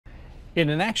In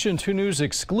an Action 2 News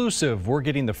exclusive, we're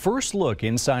getting the first look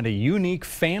inside a unique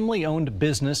family-owned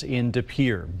business in De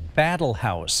Pere. Battle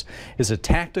House is a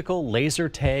tactical laser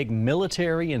tag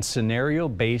military and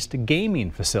scenario-based gaming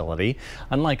facility.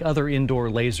 Unlike other indoor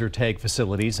laser tag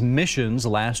facilities, missions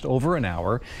last over an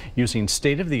hour using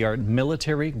state-of-the-art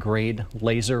military-grade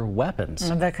laser weapons.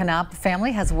 The Knopp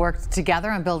family has worked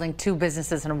together on building two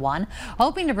businesses in one,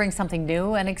 hoping to bring something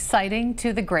new and exciting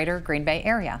to the greater Green Bay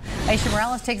area. Aisha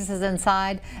Morales takes us inside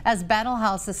as Battle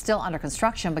House is still under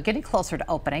construction, but getting closer to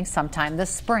opening sometime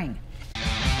this spring.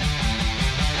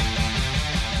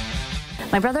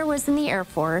 My brother was in the Air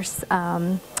Force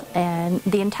and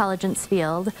the intelligence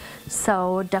field,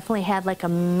 so definitely had like a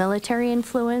military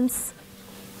influence.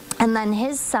 And then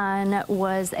his son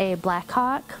was a Black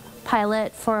Hawk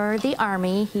pilot for the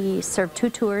Army. He served 2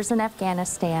 tours in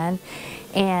Afghanistan,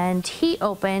 and he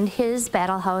opened his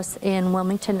Battle House in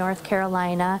Wilmington, North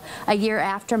Carolina, a year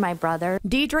after my brother.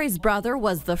 Deidre's brother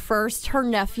was the first, her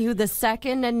nephew the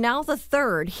second, and now the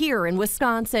third here in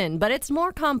Wisconsin. But it's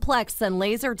more complex than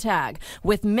laser tag,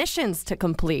 with missions to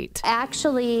complete.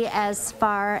 Actually, as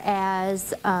far as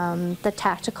the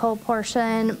tactical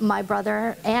portion, my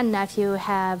brother and nephew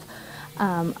have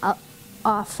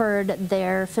offered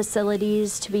their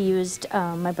facilities to be used.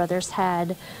 My brother's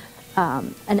had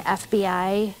an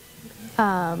FBI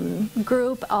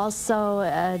group,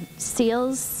 also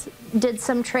SEALs did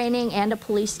some training, and a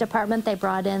police department. They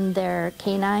brought in their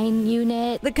canine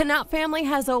unit. The Knopp family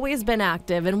has always been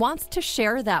active and wants to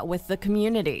share that with the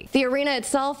community. The arena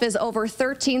itself is over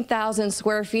 13,000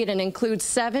 square feet and includes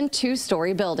 7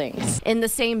 two-story buildings. In the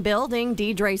same building,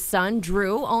 Deidre's son,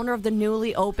 Drew, owner of the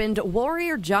newly opened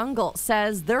Warrior Jungle,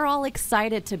 says they're all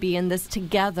excited to be in this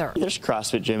together. There's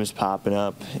CrossFit gyms popping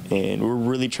up, and we're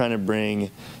really trying to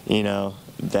bring,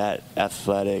 that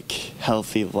athletic,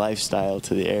 healthy lifestyle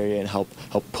to the area and help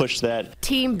push that.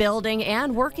 Team building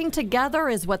and working together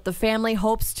is what the family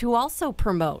hopes to also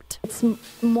promote. It's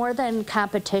more than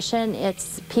competition,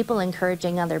 it's people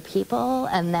encouraging other people,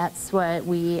 and that's what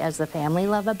we as a family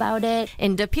love about it.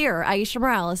 In De Pere, Aisha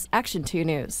Morales, Action 2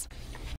 News.